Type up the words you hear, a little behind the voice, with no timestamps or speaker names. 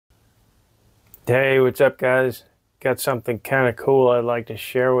Hey, what's up, guys? Got something kind of cool I'd like to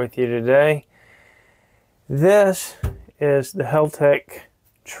share with you today. This is the Heltec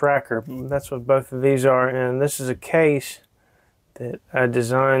tracker. That's what both of these are, and this is a case that I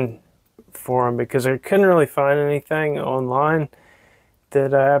designed for them because I couldn't really find anything online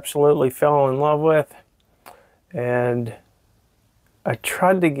that I absolutely fell in love with. And I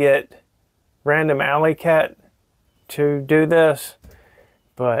tried to get Random Alley Cat to do this,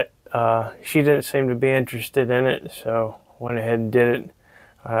 but she didn't seem to be interested in it, so went ahead and did it.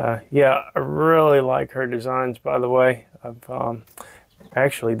 Yeah, I really like her designs, by the way.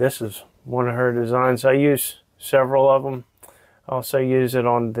 Actually, this is one of her designs. I use several of them. I also use it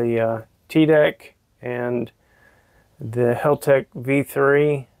on the T-Deck and the Heltec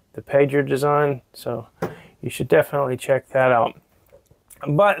V3, the pager design, so you should definitely check that out.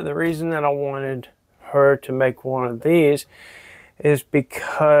 But the reason that I wanted her to make one of these is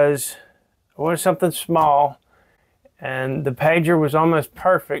because I wanted something small, and the pager was almost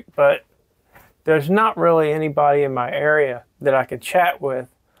perfect, but there's not really anybody in my area that I could chat with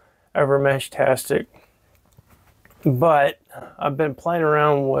over Meshtastic. But I've been playing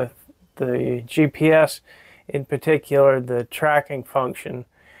around with the GPS, in particular the tracking function,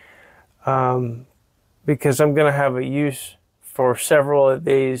 because I'm going to have a use for several of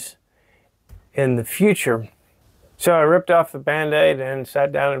these in the future. So I ripped off the Band-Aid and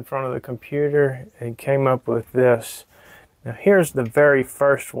sat down in front of the computer and came up with this. Now here's the very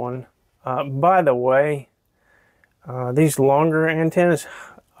first one. By the way, these longer antennas,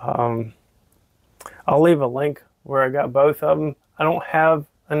 I'll leave a link where I got both of them. I don't have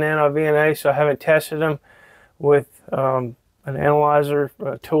a nano VNA, so I haven't tested them with an analyzer,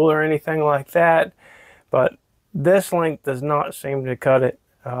 a tool, or anything like that. But this link does not seem to cut it.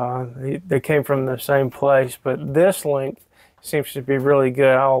 They came from the same place, but this link seems to be really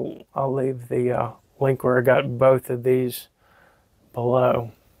good. I'll leave the link where I got both of these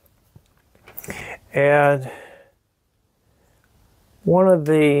below. And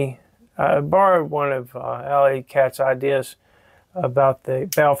I borrowed one of Alley Cat's ideas about the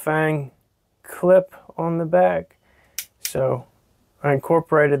Baofeng clip on the back, so I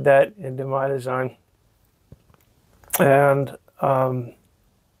incorporated that into my design. And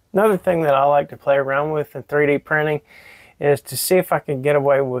another thing that I like to play around with in 3D printing is to see if I can get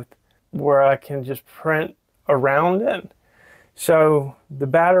away with where I can just print around it. So the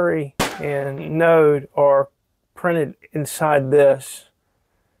battery and node are printed inside this.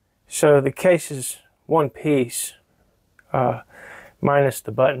 So the case is one piece, minus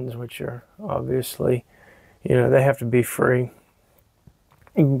the buttons, which are obviously, they have to be free.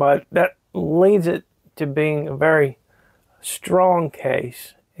 But that leads it to being a very strong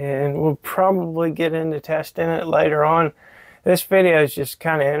case, and we'll probably get into testing it later on. This video is just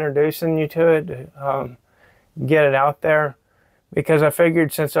kind of introducing you to it, to get it out there, because I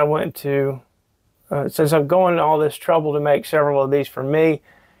figured since I'm going to all this trouble to make several of these for me,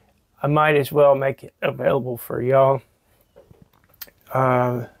 I might as well make it available for y'all.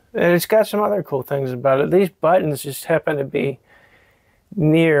 And it's got some other cool things about it. These buttons just happen to be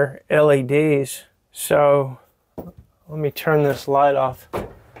near LEDs, so let me turn this light off.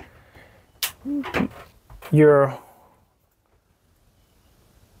 Your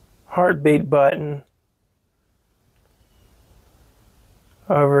heartbeat button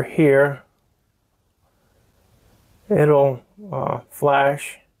over here, it'll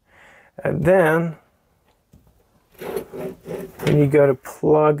flash, and then when you go to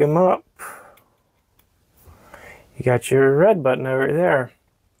plug them up, you got your red button over there.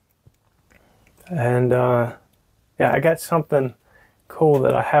 And yeah, I got something cool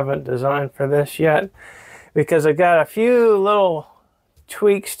that I haven't designed for this yet, because I got a few little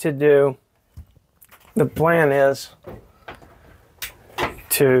tweaks to do. The plan is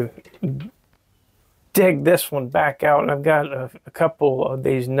to dig this one back out, and I've got a couple of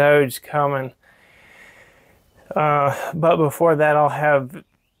these nodes coming. But before that, I'll have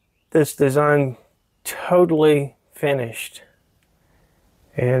this design totally finished.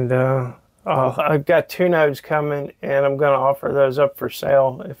 And I've got 2 nodes coming, and I'm going to offer those up for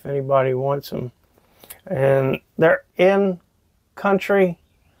sale if anybody wants them. And they're in country.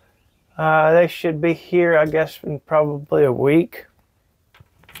 They should be here, I guess, in probably a week.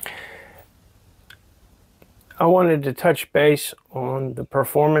 I wanted to touch base on the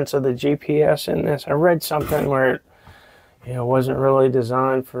performance of the GPS in this. I read something where it wasn't really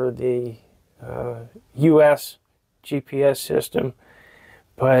designed for the US GPS system.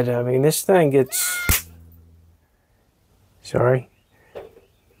 But I mean, this thing gets,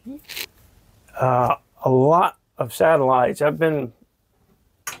 a lot of satellites. I've been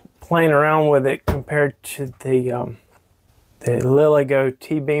playing around with it compared to the LilyGo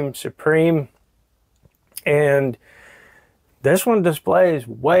T-Beam Supreme, and this one displays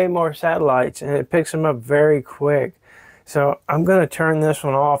way more satellites and it picks them up very quick. So I'm going to turn this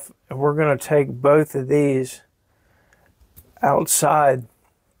one off and we're going to take both of these outside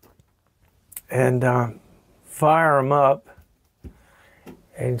and fire them up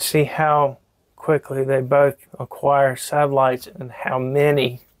and see how quickly they both acquire satellites and how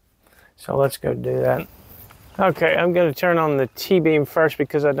many. So let's go do that. Okay, I'm going to turn on the T-Beam first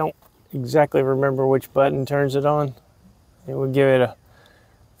because I don't exactly remember which button turns it on. It will give it a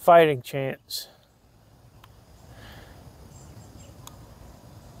fighting chance.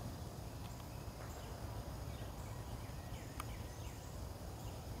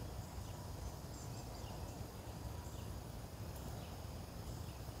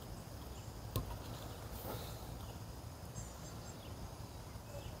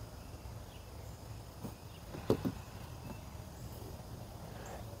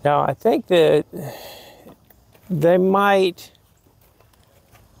 Now, I think that they might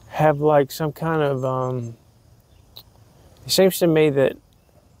have like some kind of, it seems to me that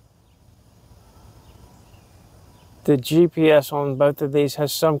the GPS on both of these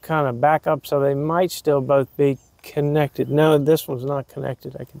has some kind of backup, so they might still both be connected. No, this one's not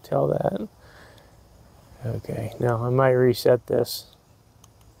connected, I can tell that. Okay, now I might reset this.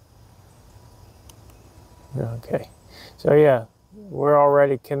 Okay, so yeah, we're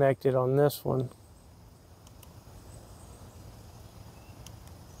already connected on this one.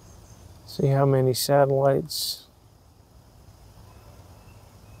 See how many satellites.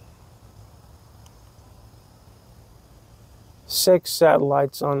 Six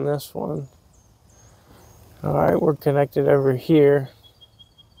satellites on this one. All right, we're connected over here.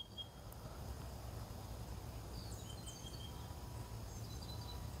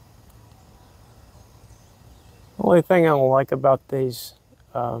 Only thing I don't like about these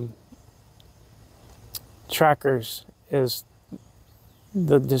trackers is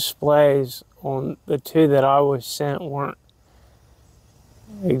the displays on the two that I was sent weren't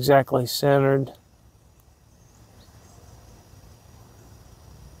exactly centered.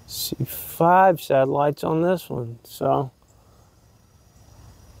 See, 5 satellites on this one, so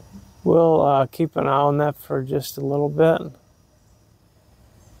we'll keep an eye on that for just a little bit.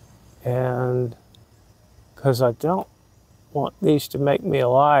 And because I don't want these to make me a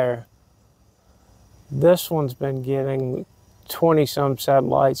liar, this one's been getting 20-some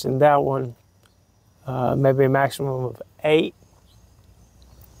satellites, and that one maybe a maximum of 8.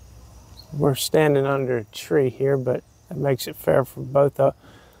 We're standing under a tree here, but it makes it fair for both of.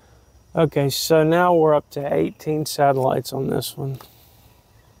 Okay, so now we're up to 18 satellites on this one.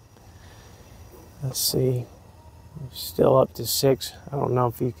 Let's see, we're still up to 6. I don't know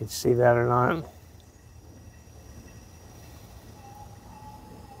if you can see that or not.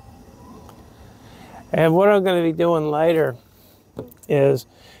 And what I'm going to be doing later is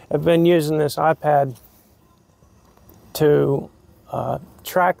I've been using this iPad to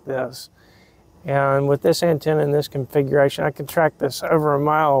track this. And with this antenna and this configuration, I can track this over a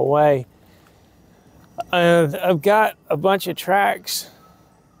mile away. And I've got a bunch of tracks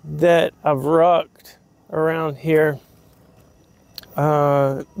that I've rucked around here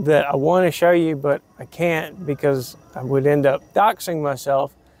that I want to show you, but I can't because I would end up doxing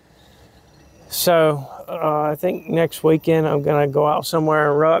myself. So I think next weekend I'm going to go out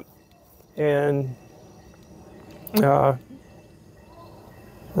somewhere and ruck and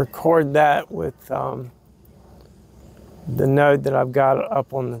record that with the node that I've got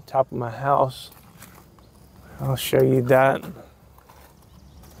up on the top of my house. I'll show you that.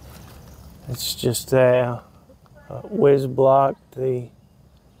 It's just a whiz block, the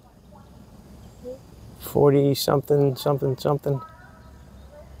 40 something,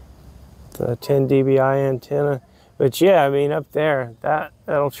 the 10 dBi antenna. But yeah, I mean up there,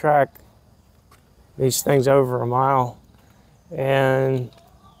 that'll track these things over a mile. And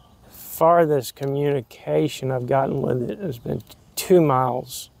farthest communication I've gotten with it has been 2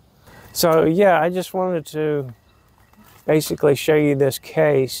 miles. So yeah, I just wanted to basically show you this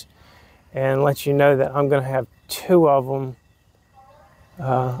case and let you know that I'm going to have 2 of them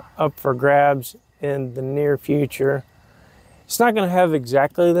up for grabs in the near future. It's not going to have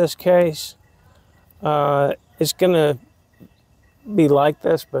exactly this case. It's going to be like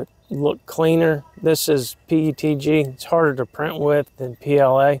this, but look cleaner. This is PETG. It's harder to print with than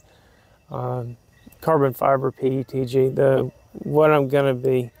PLA. Carbon fiber PETG. What I'm going to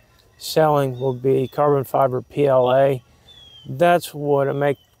be selling will be carbon fiber PLA. That's what I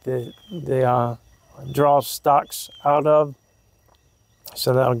make the draw stocks out of.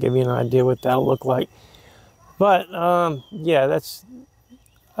 So that'll give you an idea what that'll look like. But yeah,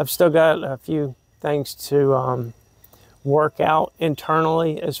 I've still got a few things to work out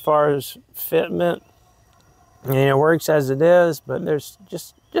internally as far as fitment. And it works as it is, but there's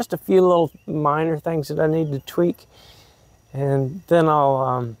just a few little minor things that I need to tweak. And then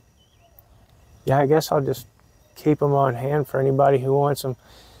I'll, yeah, I guess I'll just keep them on hand for anybody who wants them.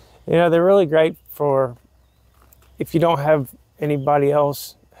 You know, they're really great for if you don't have anybody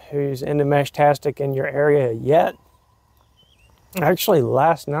else who's into Meshtastic in your area yet. Actually,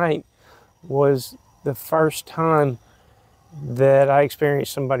 last night was the first time that I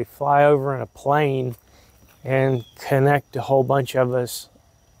experienced somebody fly over in a plane and connect a whole bunch of us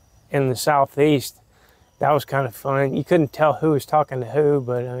in the southeast. That was kind of fun. You couldn't tell who was talking to who,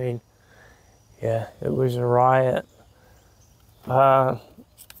 but I mean, yeah, it was a riot.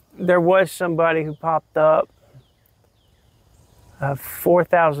 There was somebody who popped up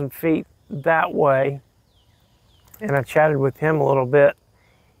 4,000 feet that way, and I chatted with him a little bit.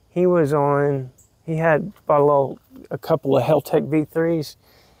 He had bought a couple of Heltec V3s.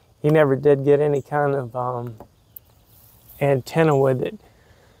 He never did get any kind of antenna with it,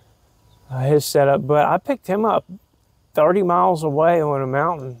 his setup, but I picked him up 30 miles away on a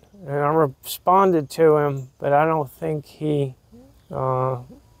mountain, and I responded to him, but I don't think he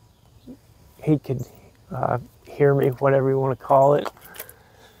could hear me, whatever you want to call it.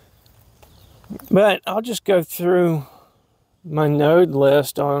 But I'll just go through my node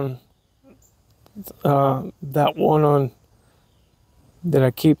list on that one that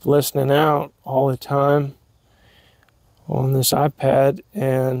I keep listening out all the time on this iPad,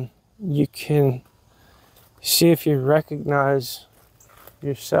 and you can see if you recognize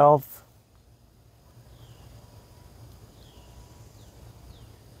yourself.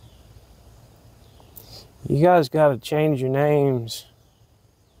 You guys got to change your names.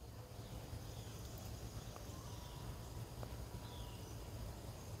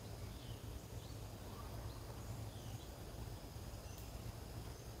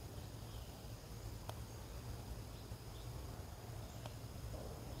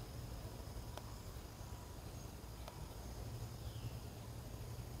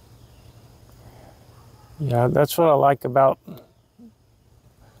 Yeah, that's what I like about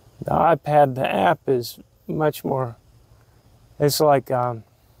the iPad. The app is much more, it's like I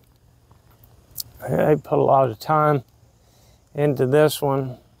put a lot of time into this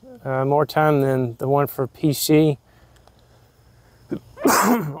one, more time than the one for PC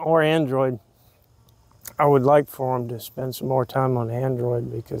or Android. I would like for them to spend some more time on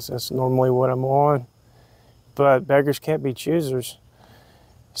Android because that's normally what I'm on, but beggars can't be choosers.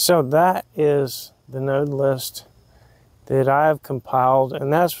 So that is the node list that I've compiled,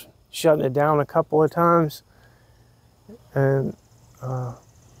 and that's shutting it down a couple of times and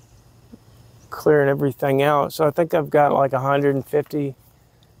clearing everything out. So I think I've got like 150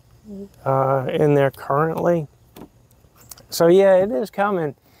 in there currently. So yeah, it is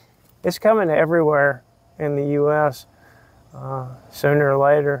coming. It's coming everywhere in the US sooner or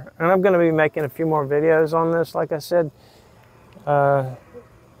later. And I'm going to be making a few more videos on this, like I said,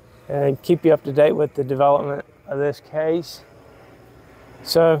 and keep you up to date with the development of this case.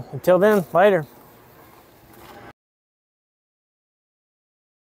 So until then, later.